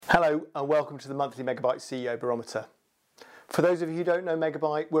Hello and welcome to the monthly Megabyte CEO Barometer. For those of you who don't know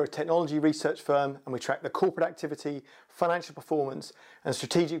Megabyte, we're a technology research firm and we track the corporate activity, financial performance and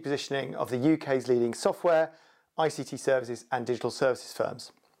strategic positioning of the UK's leading software, ICT services and digital services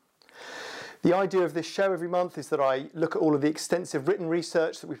firms. The idea of this show every month is that I look at all of the extensive written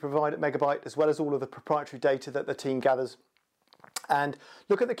research that we provide at Megabyte, as well as all of the proprietary data that the team gathers, and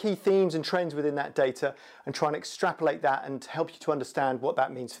look at the key themes and trends within that data and try and extrapolate that and help you to understand what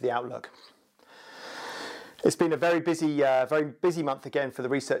that means for the outlook. It's been a very busy month again for the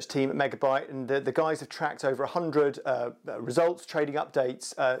research team at Megabyte, and the guys have tracked over 100 results, trading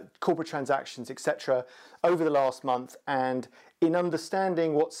updates, corporate transactions, etc. over the last month. And in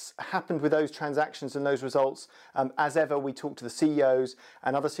understanding what's happened with those transactions and those results, as ever, we talk to the CEOs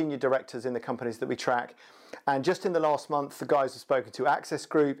and other senior directors in the companies that we track. And just in the last month, the guys have spoken to Access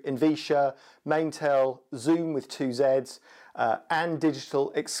Group, Invisha, Maintel, Zoom with 2 Zs, And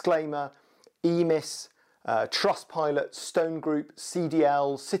Digital, Exclaimer, EMIS, Trustpilot, Stone Group,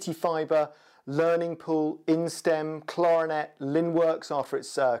 CDL, CityFibre, Learning Pool, InStem, Clarinet, Linworks after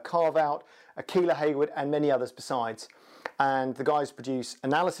its carve out, Aquila Hayward and many others besides. And the guys produce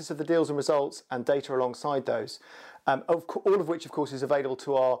analysis of the deals and results and data alongside those. All of which, of course, is available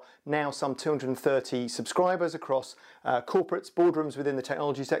to our now some 230 subscribers across corporates, boardrooms within the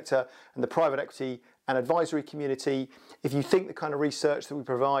technology sector and the private equity and advisory community. If you think the kind of research that we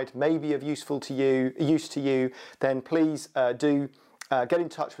provide may be of use to you, then please do get in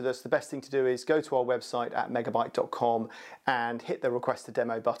touch with us. The best thing to do is go to our website at megabyte.com and hit the request a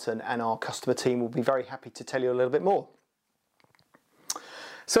demo button, and our customer team will be very happy to tell you a little bit more.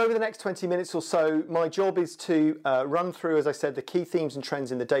 So over the next 20 minutes or so, my job is to run through, as I said, the key themes and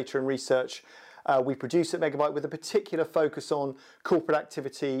trends in the data and research we produce at Megabyte, with a particular focus on corporate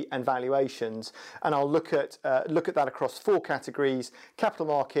activity and valuations. And I'll look at that across 4 categories: capital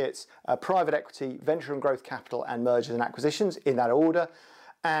markets, private equity, venture and growth capital, and mergers and acquisitions, in that order.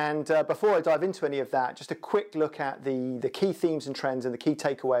 And before I dive into any of that, just a quick look at the key themes and trends and the key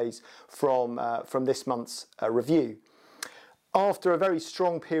takeaways from this month's review. After a very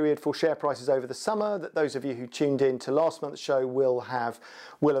strong period for share prices over the summer, that those of you who tuned in to last month's show will have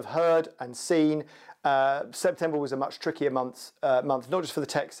heard and seen, September was a much trickier month, not just for the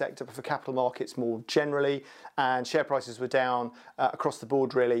tech sector, but for capital markets more generally. And share prices were down across the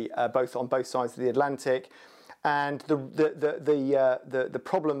board, really, on both sides of the Atlantic. And the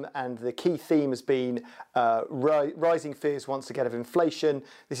problem and the key theme has been rising fears once again of inflation.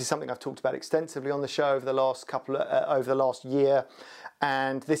 This is something I've talked about extensively on the show over the last year,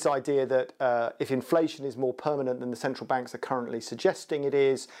 and this idea that if inflation is more permanent than the central banks are currently suggesting it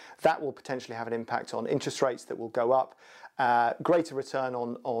is, that will potentially have an impact on interest rates that will go up. Greater return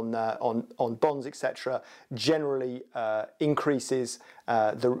on bonds, etc., generally decreases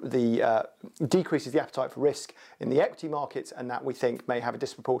the appetite for risk in the equity markets, and that we think may have a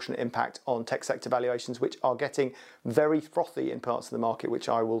disproportionate impact on tech sector valuations, which are getting very frothy in parts of the market, which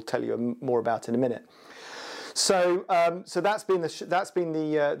I will tell you more about in a minute. So that's been the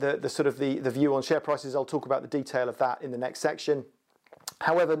sort of the view on share prices. I'll talk about the detail of that in the next section.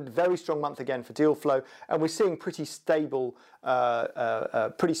 However, very strong month again for deal flow, and we're seeing pretty stable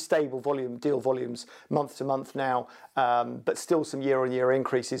deal volumes month to month now, but still some year-on-year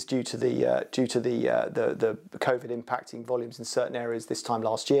increases due to the COVID impacting volumes in certain areas this time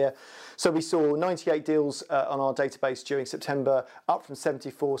last year. So we saw 98 deals on our database during September, up from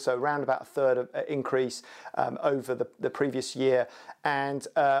 74, so around about a third of increase over the previous year, and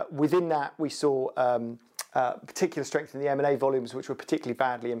within that we saw particular strength in the M&A volumes, which were particularly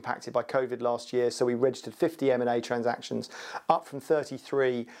badly impacted by COVID last year. So we registered 50 M&A transactions, up from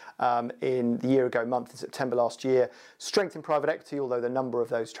 33 in the year ago month in September last year. Strength in private equity, although the number of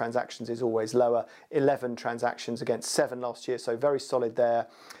those transactions is always lower, 11 transactions against 7 last year, so very solid there.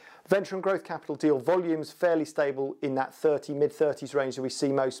 Venture and growth capital deal volumes fairly stable in that mid-30s range that we see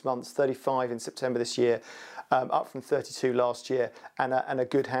most months, 35 in September this year, up from 32 last year, and a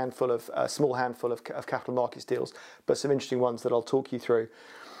good small handful of capital markets deals, but some interesting ones that I'll talk you through.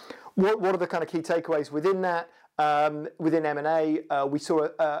 What are the kind of key takeaways within that? Within M&A, we saw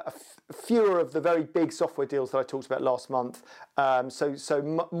fewer of the very big software deals that I talked about last month, so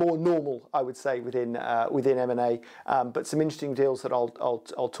more normal, I would say, within M&A, but some interesting deals that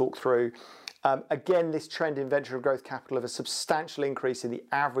I'll talk through. Again, this trend in venture and growth capital of a substantial increase in the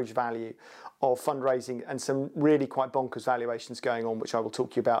average value of fundraising, and some really quite bonkers valuations going on, which I will talk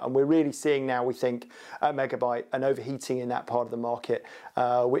to you about. And we're really seeing now, we think, at Megabyte, an overheating in that part of the market,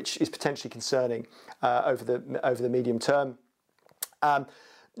 which is potentially concerning over the medium term.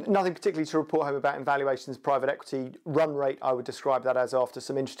 Nothing particularly to report home about in valuations. Private equity run rate, I would describe that as after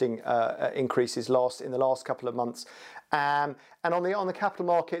some interesting increases in the last couple of months. And on the capital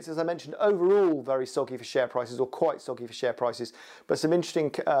markets, as I mentioned, overall very soggy for share prices, or quite soggy for share prices, but some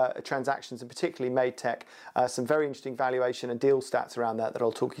interesting transactions, and particularly Maidtech, some very interesting valuation and deal stats around that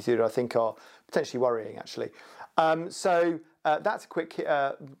I'll talk you through that I think are potentially worrying, actually. That's a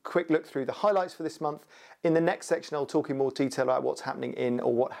quick look through the highlights for this month. In the next section, I'll talk in more detail about what's happening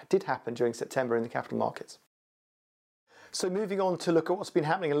or what did happen during September in the capital markets. So moving on to look at what's been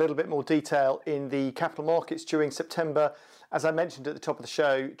happening in a little bit more detail in the capital markets during September. As I mentioned at the top of the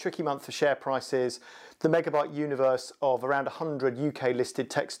show, tricky month for share prices. The Megabyte universe of around 100 UK listed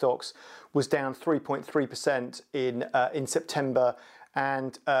tech stocks was down 3.3% in September.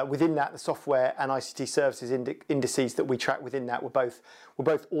 And within that, the software and ICT services indices that we track within that were both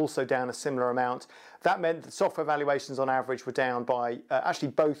also down a similar amount. That meant that software valuations on average were down by, actually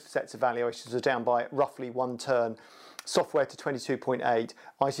both sets of valuations were down by roughly one turn. Software to 22.8,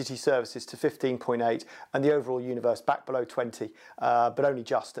 ICT services to 15.8, and the overall universe back below 20, but only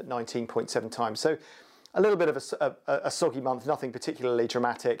just at 19.7 times. So a little bit of a soggy month, nothing particularly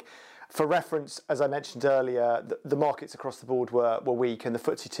dramatic. For reference, as I mentioned earlier, the markets across the board were weak, and the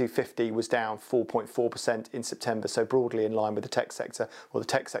FTSE 250 was down 4.4% in September, so broadly in line with the tech sector, or the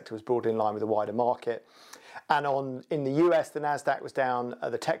tech sector was broadly in line with the wider market. And in the US, the Nasdaq was down,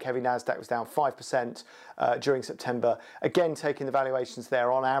 the tech-heavy Nasdaq was down 5% during September. Again, taking the valuations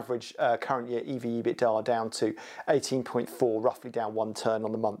there, on average, current year EV/EBITDA down to 18.4, roughly down one turn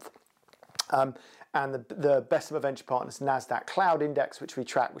on the month. And the Bessemer Venture Partners Nasdaq Cloud Index, which we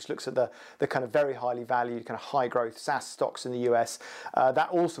track, which looks at the kind of very highly valued, kind of high growth SaaS stocks in the US, that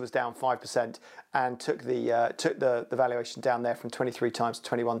also was down 5% and took the valuation down there from 23 times to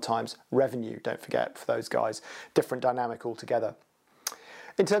 21 times revenue. Don't forget, for those guys, different dynamic altogether.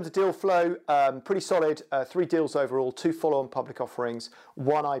 In terms of deal flow, pretty solid. 3 deals overall, 2 follow-on public offerings,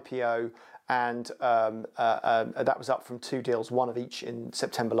 1 IPO, and that was up from 2 deals, 1 of each in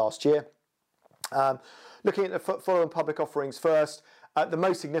September last year. Looking at the follow-on public offerings first, the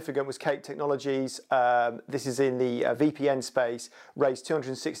most significant was Cape Technologies. This is in the VPN space, raised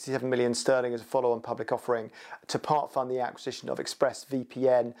 267 million sterling as a follow-on public offering to part fund the acquisition of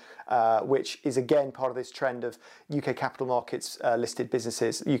ExpressVPN, which is again part of this trend of UK capital markets listed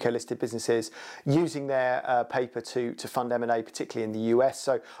businesses, UK listed businesses using their paper to fund M&A, particularly in the US.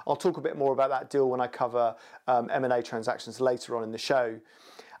 So I'll talk a bit more about that deal when I cover M&A transactions later on in the show.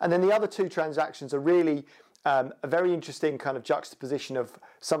 And then the other 2 transactions are really a very interesting kind of juxtaposition of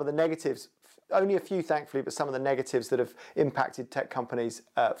some of the negatives, only a few thankfully, but some of the negatives that have impacted tech companies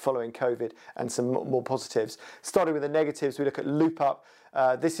following COVID, and some more positives. Starting with the negatives, we look at LoopUp.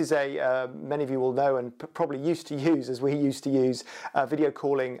 This is many of you will know and probably used to use, as we used to use, video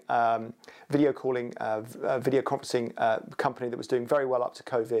conferencing company that was doing very well up to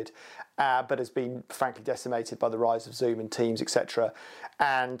COVID, but has been frankly decimated by the rise of Zoom and Teams, etc.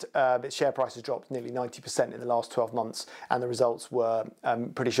 And its share price has dropped nearly 90% in the last 12 months, and the results were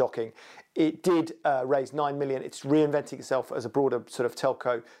pretty shocking. It did raise 9 million. It's reinventing itself as a broader sort of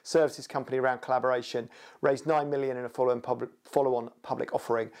telco services company around collaboration. Raised 9 million in a follow-on public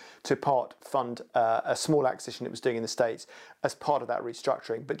offering to part fund a small acquisition it was doing in the States as part of that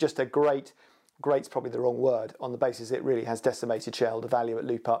restructuring. But just a great's probably the wrong word, on the basis it really has decimated shareholder value at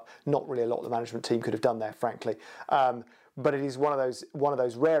LoopUp. Not really a lot the management team could have done there, frankly. But it is one of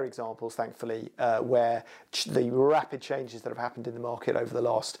those rare examples, thankfully, where the rapid changes that have happened in the market over the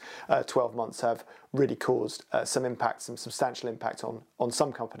last 12 months have really caused some impact, some substantial impact on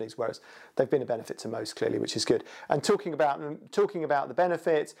some companies, whereas they've been a benefit to most, clearly, which is good. And talking about the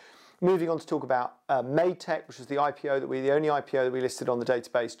benefits, moving on to talk about Maidtech, which was the only IPO that we listed on the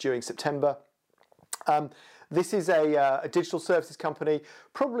database during September. This is a digital services company,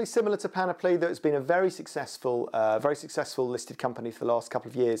 probably similar to Panoply, that has been a very successful listed company for the last couple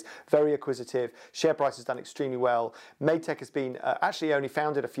of years. Very acquisitive. Share price has done extremely well. Maidtech has been actually only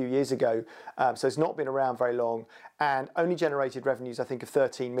founded a few years ago, so it's not been around very long, and only generated revenues, I think, of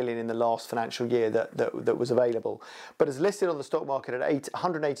 13 million in the last financial year that was available. But is listed on the stock market at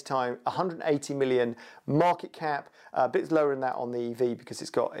 180 million market cap, a bit lower than that on the EV because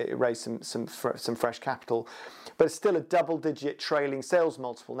it raised some fresh capital. But it's still a double-digit trailing sales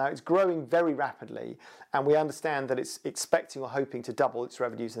multiple. Now, it's growing very rapidly, and we understand that it's expecting or hoping to double its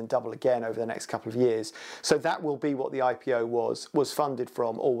revenues and double again over the next couple of years. So that will be what the IPO was funded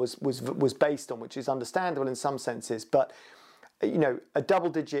from, or was based on, which is understandable in some senses. But a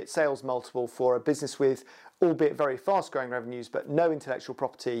double-digit sales multiple for a business with, albeit very fast-growing revenues, but no intellectual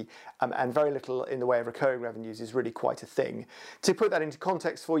property and very little in the way of recurring revenues is really quite a thing. To put that into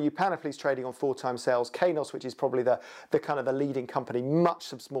context for you, Panoply's trading on 4x sales. Kainos, which is probably the kind of the leading company,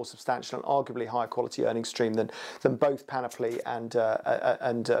 much more substantial and arguably higher quality earnings stream than both Panoply and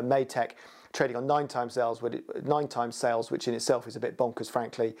Maitech, trading on 9x sales, which in itself is a bit bonkers,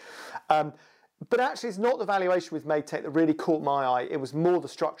 frankly. But actually, it's not the valuation with Maitech that really caught my eye. It was more the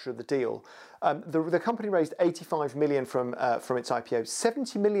structure of the deal. The company raised 85 million from its IPO.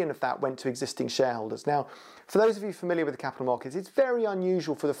 70 million of that went to existing shareholders. Now, for those of you familiar with the capital markets, it's very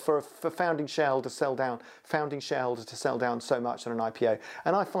unusual for founding shareholders to sell down so much on an IPO,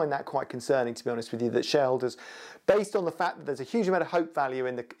 and I find that quite concerning, to be honest with you. That shareholders, based on the fact that there's a huge amount of hope value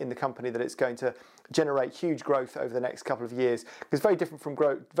in the company, that it's going to generate huge growth over the next couple of years, because very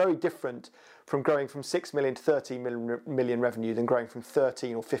different from growing from 6 million to 13 million revenue than growing from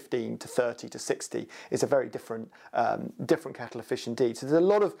 13 or 15 to 30 to 60 is a very different kettle of fish indeed. So there's a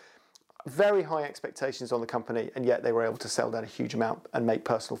lot of very high expectations on the company, and yet they were able to sell down a huge amount and make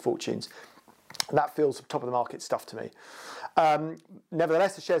personal fortunes. That feels top of the market stuff to me.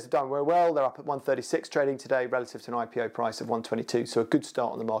 Nevertheless, the shares have done very well. They're up at 136 trading today relative to an IPO price of 122. So a good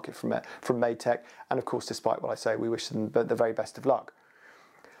start on the market from Maitech. And of course, despite what I say, we wish them the very best of luck.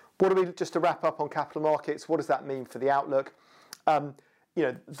 Just to wrap up on capital markets, what does that mean for the outlook? A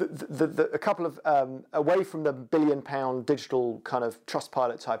couple of away from the £1 billion digital kind of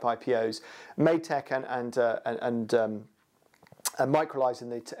Trustpilot type IPOs, Maitech and Microlise in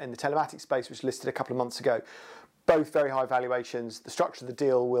the telematics space, which listed a couple of months ago, both very high valuations. The structure of the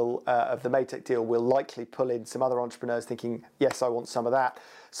deal of the Maitech deal will likely pull in some other entrepreneurs thinking, yes, I want some of that.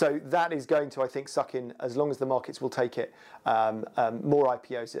 So that is going to, I think, suck in, as long as the markets will take it, more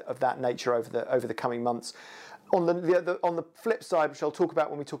IPOs of that nature over the coming months. On the flip side, which I'll talk about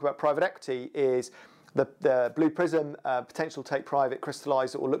when we talk about private equity, is the Blue Prism potential take private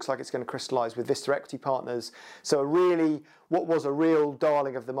crystallise, or looks like it's going to crystallise with Vista Equity Partners. So what was a real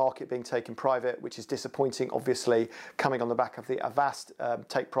darling of the market being taken private, which is disappointing, obviously, coming on the back of the Avast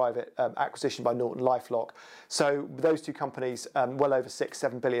take private acquisition by Norton LifeLock. So those two companies, well over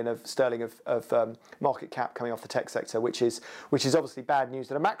 6-7 billion sterling of market cap coming off the tech sector, which is obviously bad news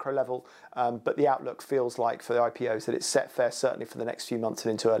at a macro level, but the outlook feels like for the IPOs that it's set fair, certainly for the next few months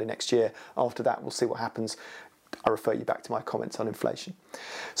and into early next year. After that, we'll see what happens. I refer you back to my comments on inflation.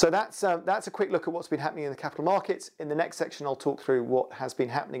 So that's a quick look at what's been happening in the capital markets. In the next section, I'll talk through what has been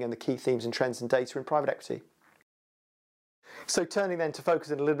happening and the key themes and trends and data in private equity. So turning then to focus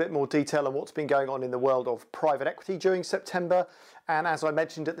in a little bit more detail on what's been going on in the world of private equity during September. And as I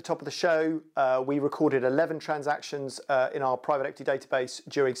mentioned at the top of the show, we recorded 11 transactions in our private equity database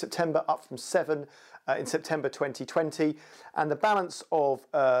during September, up from 7 in September 2020. And the balance of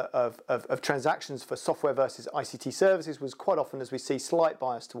transactions for software versus ICT services was quite often, as we see, slight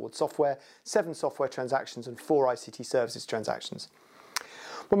bias towards software. 7 software transactions and 4 ICT services transactions.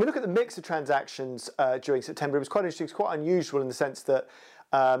 When we look at the mix of transactions during September, it was quite interesting. It's quite unusual in the sense that,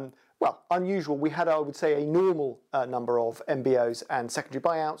 unusual. We had, I would say, a normal number of MBOs and secondary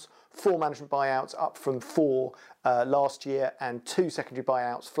buyouts, 4 management buyouts up from 4 last year, and 2 secondary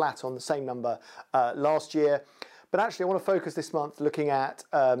buyouts flat on the same number last year. But actually, I want to focus this month looking at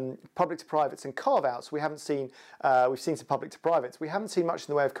public to privates and carve-outs. We've seen some public to privates. We haven't seen much in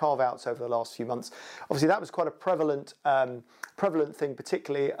the way of carve-outs over the last few months. Obviously, that was quite a prevalent thing,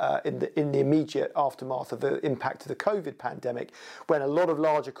 particularly in the immediate aftermath of the impact of the COVID pandemic, when a lot of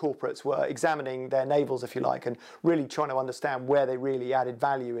larger corporates were examining their navels, if you like, and really trying to understand where they really added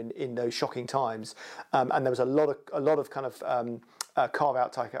value in those shocking times. And there was a lot of kind of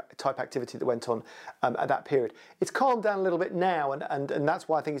carve-out type activity that went on at that period. It's calmed down a little bit now, and that's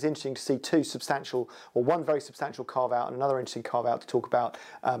why I think it's interesting to see 2 substantial, or 1 very substantial carve-out and another interesting carve-out to talk about,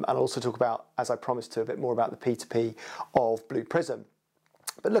 and also talk about, as I promised to, a bit more about the P2P of Blue Prism.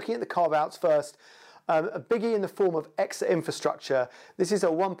 But looking at the carve-outs first, a biggie in the form of Exeter Infrastructure. This is a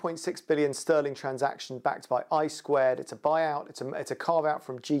 1.6 billion sterling transaction backed by I Squared. It's a buyout. It's a carve-out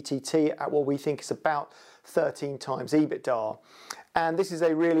from GTT at what we think is about 13 times EBITDA. And this is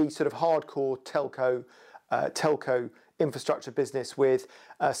a really sort of hardcore telco infrastructure business with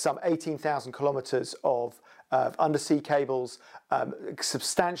some 18,000 kilometres of undersea cables,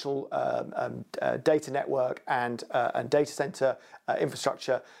 substantial data network and data centre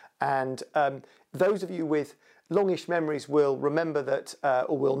infrastructure. And those of you with longish memories will remember that,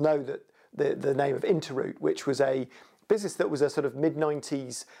 or will know that the name of Interroute, which was a business that was a sort of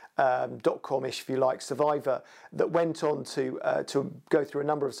mid-90s dot-com-ish, if you like, survivor that went on to go through a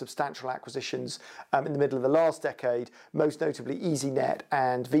number of substantial acquisitions in the middle of the last decade, most notably EasyNet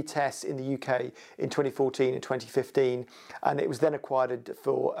and Vitesse in the UK in 2014 and 2015, and it was then acquired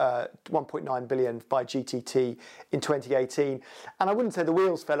for 1.9 billion by GTT in 2018. And I wouldn't say the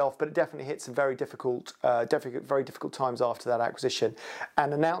wheels fell off, but it definitely hit some very difficult times after that acquisition,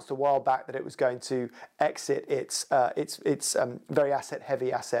 and announced a while back that it was going to exit its very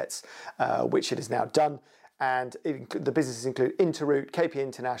asset-heavy assets, which it has now done. And the businesses include Interroute, KP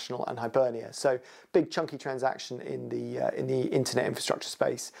International, and Hibernia. So big chunky transaction in the internet infrastructure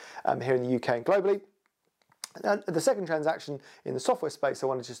space here in the UK and globally. The second transaction in the software space I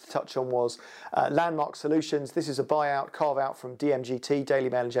wanted just to touch on was Landmark Solutions. This is a buyout, carve-out from DMGT, Daily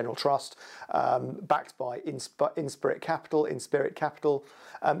Mail and General Trust, backed by Inspirit Capital.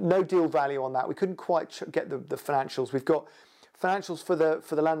 No deal value on that. We couldn't quite get the financials. We've got financials for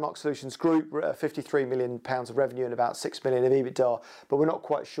the Landmark Solutions Group, £53 million of revenue and about £6 million of EBITDA, but we're not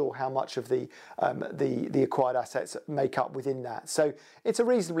quite sure how much of the acquired assets make up within that. So it's a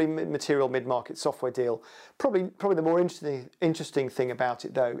reasonably material mid-market software deal. Probably the more interesting thing about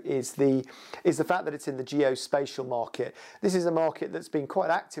it though is the fact that it's in the geospatial market. This is a market that's been quite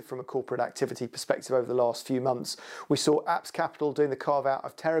active from a corporate activity perspective over the last few months. We saw Apps Capital doing the carve-out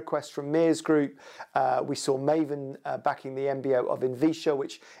of TerraQuest from Mears Group. We saw Maven backing the MBO of Invisha,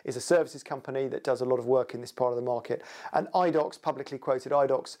 which is a services company that does a lot of work in this part of the market. And IDOX, publicly quoted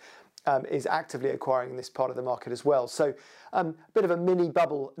IDOX, is actively acquiring in this part of the market as well. So a bit of a mini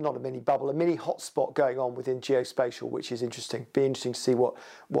bubble, not a mini bubble, a mini hotspot going on within geospatial, which is interesting. Be interesting to see what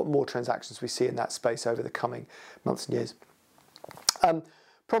more transactions we see in that space over the coming months and years.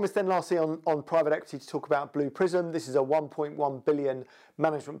 Promised then lastly on private equity to talk about Blue Prism. This is a 1.1 billion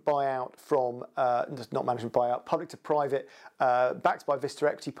management buyout from, not management buyout, public to private, backed by Vista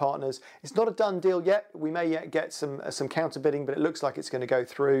Equity Partners. It's not a done deal yet. We may yet get some counter bidding, but it looks like it's going to go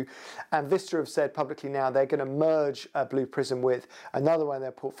through. And Vista have said publicly now they're going to merge Blue Prism with another one of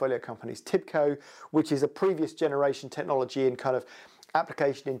their portfolio companies, Tibco, which is a previous generation technology in kind of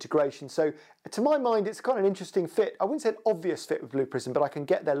application integration. So to my mind, it's kind of an interesting fit. I wouldn't say an obvious fit with Blue Prism, but I can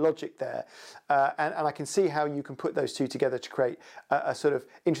get their logic there, and I can see how you can put those two together to create a sort of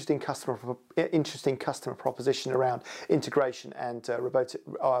interesting customer proposition around integration and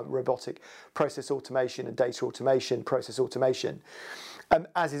robotic process automation and data automation, process automation.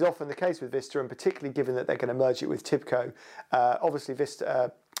 As is often the case with Vista, and particularly given that they're going to merge it with Tibco, obviously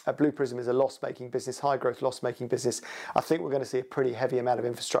Vista. Blue Prism is a loss-making business, high-growth loss-making business. I think we're going to see a pretty heavy amount of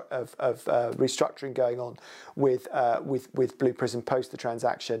restructuring going on with Blue Prism post the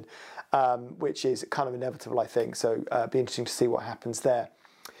transaction, which is kind of inevitable, I think. So it'll be interesting to see what happens there.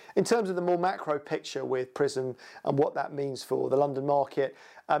 In terms of the more macro picture with Prism and what that means for the London market,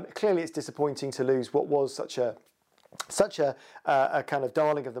 clearly it's disappointing to lose what was such a kind of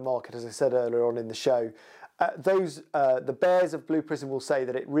darling of the market, as I said earlier on in the show. The bears of Blue Prism will say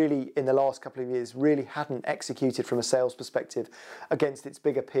that it really, in the last couple of years, really hadn't executed from a sales perspective against its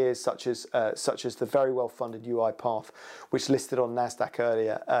bigger peers, such as the very well-funded UiPath, which listed on Nasdaq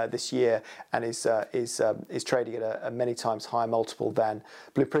earlier this year and is trading at a many times higher multiple than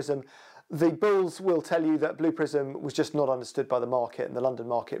Blue Prism. The bulls will tell you that Blue Prism was just not understood by the market, and the London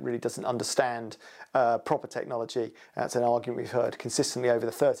market really doesn't understand proper technology. That's an argument we've heard consistently over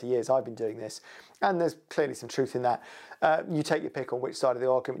the 30 years I've been doing this, and there's clearly some truth in that. You take your pick on which side of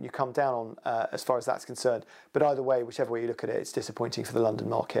the argument you come down on as far as that's concerned, but either way, whichever way you look at it, it's disappointing for the London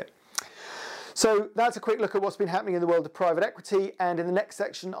market. So that's a quick look at what's been happening in the world of private equity, and in the next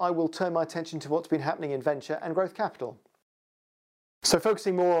section I will turn my attention to what's been happening in venture and growth capital. So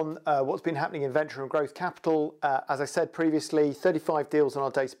focusing more on what's been happening in venture and growth capital, as I said previously, 35 deals on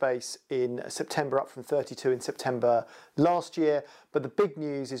our database in September, up from 32 in September last year. But the big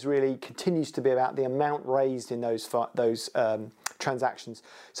news is really continues to be about the amount raised in those transactions.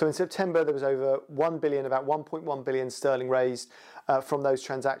 So in September there was over 1 billion, about 1.1 billion sterling raised from those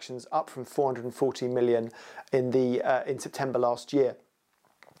transactions, up from 440 million in September last year.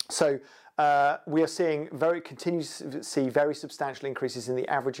 So we are continue to see very substantial increases in the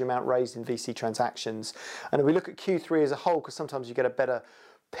average amount raised in VC transactions. And if we look at Q3 as a whole, because sometimes you get a better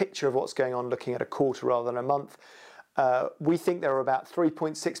picture of what's going on looking at a quarter rather than a month, we think there are about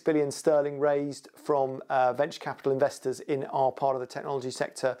 3.6 billion sterling raised from venture capital investors in our part of the technology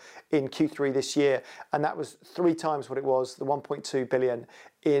sector in Q3 this year, and that was 3 times what it was, the 1.2 billion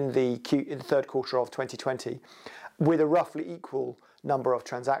in the third quarter of 2020, with a roughly equal number of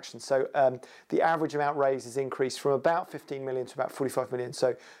transactions. So the average amount raised has increased from about 15 million to about 45 million,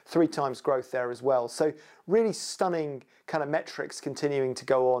 so 3 times growth there as well. So really stunning kind of metrics continuing to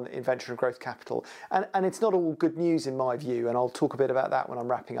go on in venture and growth capital. And it's not all good news in my view, and I'll talk a bit about that when I'm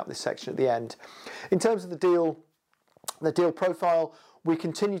wrapping up this section at the end. In terms of the deal profile, we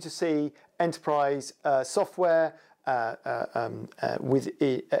continue to see enterprise software, enterprise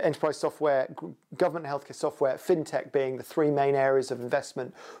software, government and healthcare software, fintech being the 3 main areas of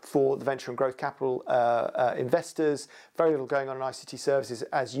investment for the venture and growth capital investors. Very little going on in ICT services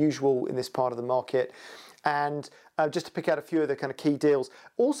as usual in this part of the market. And just to pick out a few of the kind of key deals.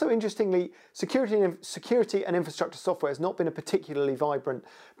 Also, interestingly, security and infrastructure software has not been a particularly vibrant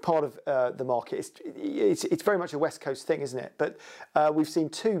part of the market. It's very much a West Coast thing, isn't it? But we've seen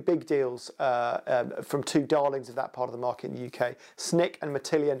 2 big deals from 2 darlings of that part of the market in the UK, Snick and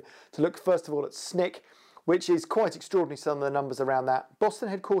Matillion. To look first of all at Snick, which is quite extraordinary, some of the numbers around that. Boston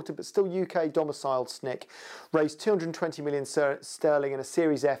headquartered but still UK domiciled Snick raised 220 million sterling in a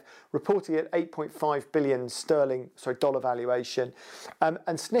Series F, reporting at 8.5 billion sterling, dollar valuation.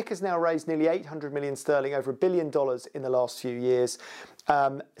 And Snick has now raised nearly 800 million sterling, over $1 billion in the last few years,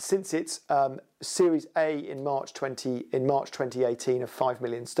 since its Series A in March 2018 of 5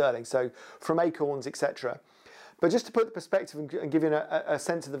 million sterling. So from Acorns, etc. But just to put the perspective and give you a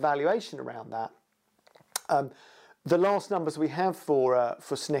sense of the valuation around that. The last numbers we have for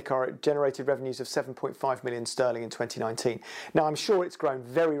Snick are generated revenues of 7.5 million sterling in 2019. Now, I'm sure it's grown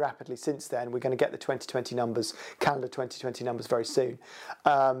very rapidly since then. We're going to get the 2020 numbers, calendar 2020 numbers very soon.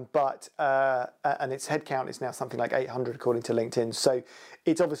 And its headcount is now something like 800 according to LinkedIn. So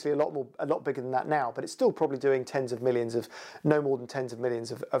it's obviously a lot bigger than that now, but it's still probably doing no more than tens of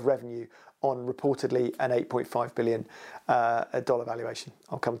millions of revenue on reportedly an $8.5 billion dollar valuation.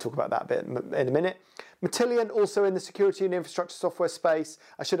 I'll come and talk about that a bit in a minute. Matillion, also in the security and infrastructure software space.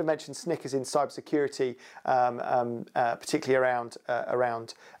 I should have mentioned Snick is in cybersecurity, particularly around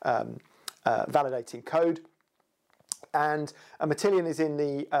validating code. And Matillion is in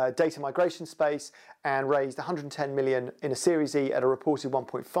the data migration space and raised 110 million in a Series E at a reported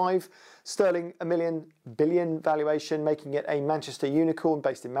 1.5 sterling billion valuation, making it a Manchester unicorn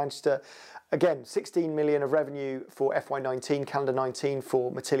based in Manchester. Again, 16 million of revenue for FY19, calendar 19 for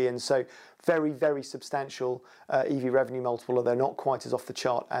Matillion. So very, very substantial EV revenue multiple, although not quite as off the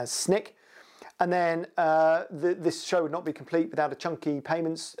chart as Snick. And then this show would not be complete without a chunky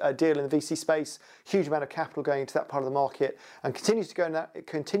payments deal in the VC space. Huge amount of capital going into that part of the market, and continues to go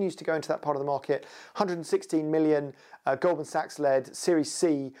into that part of the market. 116 million Goldman Sachs led Series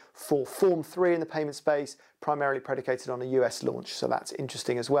C for Form 3 in the payment space, primarily predicated on a US launch. So that's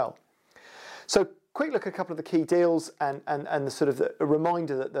interesting as well. So quick look at a couple of the key deals and the sort of a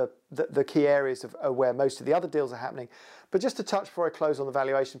reminder that the key areas of where most of the other deals are happening. But just to touch before I close on the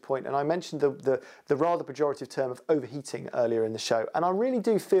valuation point, and I mentioned the rather pejorative term of overheating earlier in the show, and I really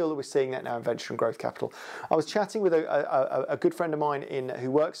do feel that we're seeing that now in venture and growth capital. I was chatting with a good friend of mine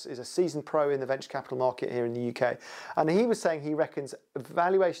who is a seasoned pro in the venture capital market here in the UK, and he was saying he reckons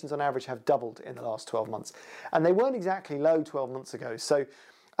valuations on average have doubled in the last 12 months, and they weren't exactly low 12 months ago. So.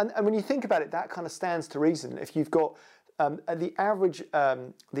 And when you think about it, that kind of stands to reason. If you've got the average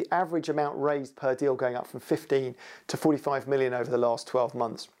amount raised per deal going up from 15 to 45 million over the last 12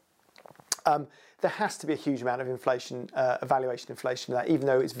 months, there has to be a huge amount of inflation, valuation inflation that, even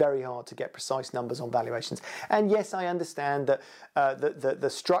though it's very hard to get precise numbers on valuations. And yes, I understand that the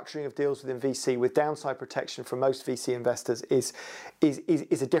structuring of deals within VC with downside protection for most VC investors is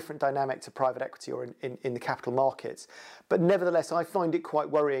a different dynamic to private equity or in the capital markets. But nevertheless, I find it quite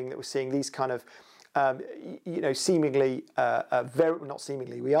worrying that we're seeing these kind of seemingly,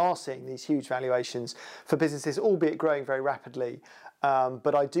 we are seeing these huge valuations for businesses, albeit growing very rapidly.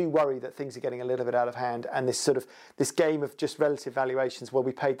 But I do worry that things are getting a little bit out of hand, and this game of just relative valuations, well,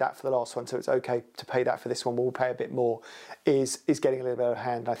 we paid that for the last one, so it's okay to pay that for this one, we'll pay a bit more, is getting a little bit out of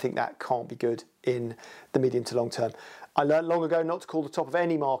hand. I think that can't be good in the medium to long term. I learned long ago not to call the top of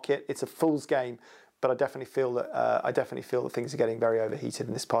any market. It's a fool's game. But I definitely feel that things are getting very overheated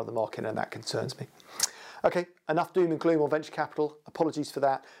in this part of the market, and that concerns me. Okay, enough doom and gloom on venture capital. Apologies for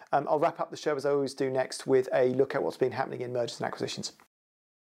that. I'll wrap up the show as I always do next with a look at what's been happening in mergers and acquisitions.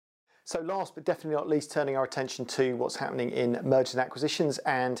 So last but definitely not least, turning our attention to what's happening in mergers and acquisitions.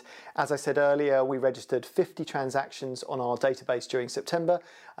 And as I said earlier, we registered 50 transactions on our database during September,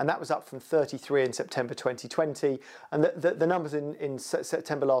 and that was up from 33 in September 2020. And the numbers in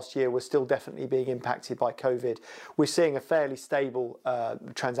September last year were still definitely being impacted by COVID. We're seeing a fairly stable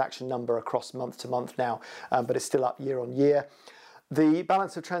transaction number across month to month now, but it's still up year on year. The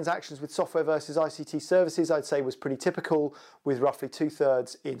balance of transactions with software versus ICT services, I'd say, was pretty typical, with roughly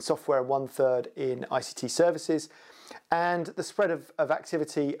 2/3 in software and 1/3 in ICT services. And the spread of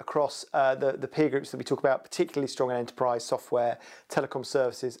activity across the peer groups that we talk about, particularly strong in enterprise software, telecom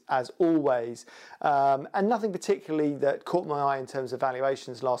services, as always. And nothing particularly that caught my eye in terms of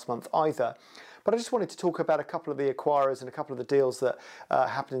valuations last month either. But I just wanted to talk about a couple of the acquirers and a couple of the deals that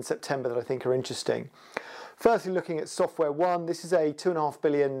happened in September that I think are interesting. Firstly, looking at SoftwareOne, this is a 2.5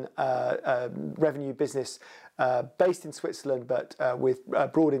 billion revenue business based in Switzerland, but with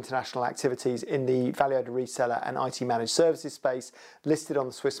broad international activities in the value-added reseller and IT managed services space, listed on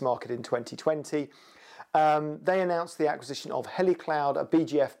the Swiss market in 2020. They announced the acquisition of HeliCloud, a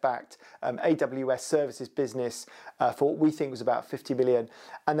BGF-backed AWS services business for what we think was about 50 million,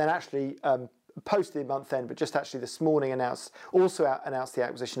 and then actually post the month end, but just actually this morning announced the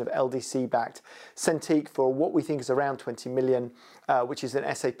acquisition of LDC-backed Centeq for what we think is around 20 million, which is an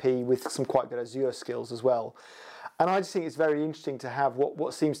SAP with some quite good Azure skills as well. And I just think it's very interesting to have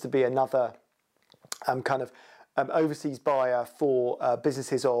what seems to be another kind of overseas buyer for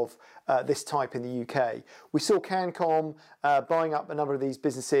businesses of this type in the UK. We saw Cancom buying up a number of these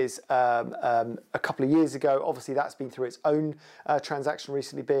businesses a couple of years ago. Obviously, that's been through its own transaction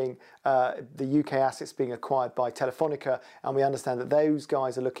recently, being the UK assets being acquired by Telefonica, and we understand that those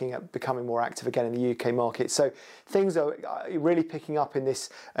guys are looking at becoming more active again in the UK market. So things are really picking up in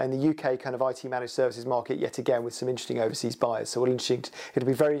the UK kind of IT managed services market yet again, with some interesting overseas buyers. So it'll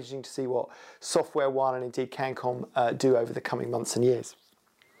be very interesting to see what SoftwareOne and indeed Cancom do over the coming months and years.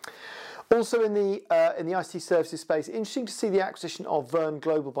 Also in the ICT services space, interesting to see the acquisition of Verne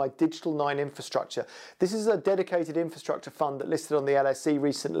Global by Digital 9 Infrastructure. This is a dedicated infrastructure fund that listed on the LSE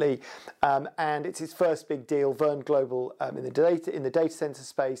recently, and it's its first big deal. Verne Global in the data center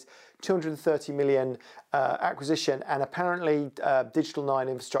space, 230 million acquisition, and apparently Digital 9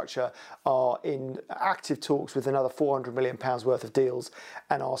 Infrastructure are in active talks with another 400 million pounds worth of deals,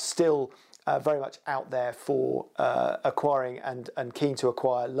 and are still very much out there for acquiring and keen to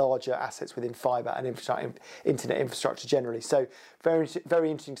acquire larger assets within fibre and internet infrastructure generally. So very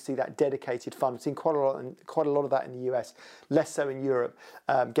interesting to see that dedicated fund. We've seen quite a lot of that in the US, less so in Europe,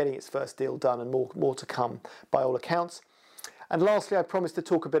 getting its first deal done, and more to come by all accounts. And lastly, I promised to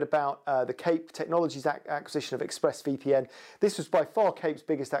talk a bit about the Cape Technologies acquisition of ExpressVPN. This was by far Cape's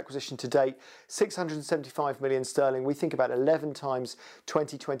biggest acquisition to date, 675 million sterling. We think about 11 times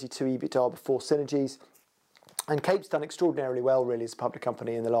 2022 EBITDA before synergies. And Cape's done extraordinarily well, really, as a public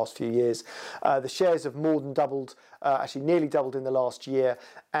company in the last few years. The shares have more than doubled, actually nearly doubled in the last year,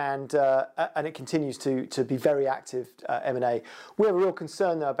 and it continues to be very active M&A. We have a real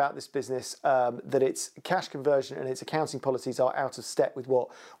concern, though, about this business, that its cash conversion and its accounting policies are out of step with what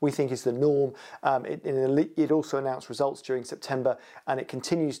we think is the norm. It also announced results during September, and it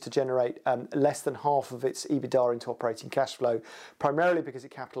continues to generate less than half of its EBITDA into operating cash flow, primarily because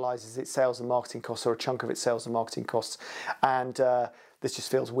it capitalises its sales and marketing costs, or a chunk of its sales and marketing costs, and this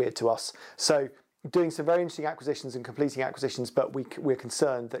just feels weird to us. So doing some very interesting acquisitions and completing acquisitions, but we're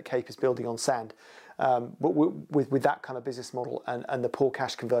concerned that Cape is building on sand with that kind of business model and the poor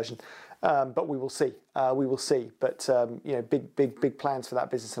cash conversion. But we will see. But big plans for that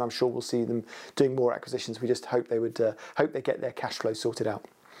business, and I'm sure we'll see them doing more acquisitions. We just hope they get their cash flow sorted out.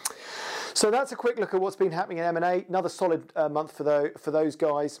 So that's a quick look at what's been happening in M&A. Another solid month for those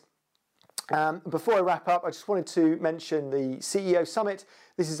guys. Before I wrap up, I just wanted to mention the CEO Summit.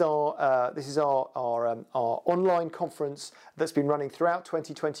 This is our online conference that's been running throughout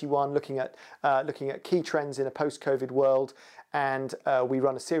 2021, looking at key trends in a post-COVID world, and we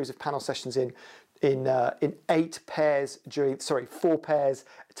run a series of panel sessions in 4 pairs,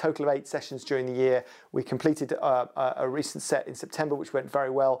 a total of 8 sessions during the year. We completed a recent set in September, which went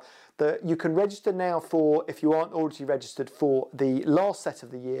very well. You can register now for, if you aren't already registered, for the last set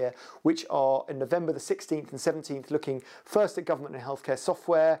of the year, which are in November the 16th and 17th, looking first at government and healthcare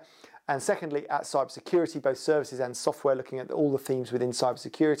software, and secondly at cybersecurity, both services and software, looking at all the themes within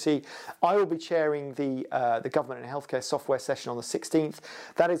cybersecurity. I will be chairing the government and healthcare software session on the 16th.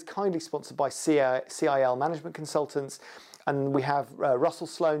 That is kindly sponsored by CIL Management Consultants, and we have Russell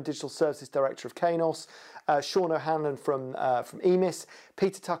Sloan, Digital Services Director of Kainos, Sean O'Hanlon from EMIS,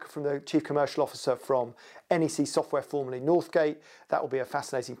 Peter Tucker from the Chief Commercial Officer from NEC Software, formerly Northgate. That will be a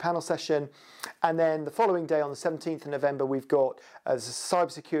fascinating panel session. And then the following day, on the 17th of November, we've got a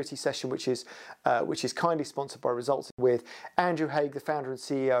cybersecurity session, which is kindly sponsored by Results, with Andrew Haig, the founder and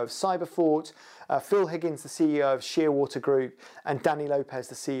CEO of Cyberfort, Phil Higgins, the CEO of Shearwater Group, and Danny Lopez,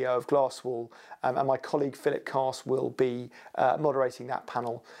 the CEO of Glasswall. And my colleague Philip Cast will be moderating that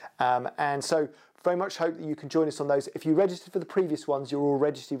panel. And so very much hope that you can join us on those. If you registered for the previous ones, you're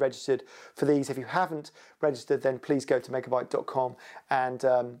already registered for these. If you haven't registered, then please go to megabyte.com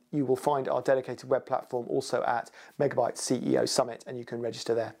and you will find our dedicated web platform also at Megabyte CEO Summit, and you can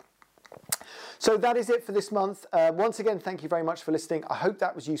register there. So that is it for this month. Once again, thank you very much for listening. I hope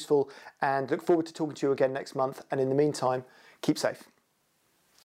that was useful and look forward to talking to you again next month. And in the meantime, keep safe.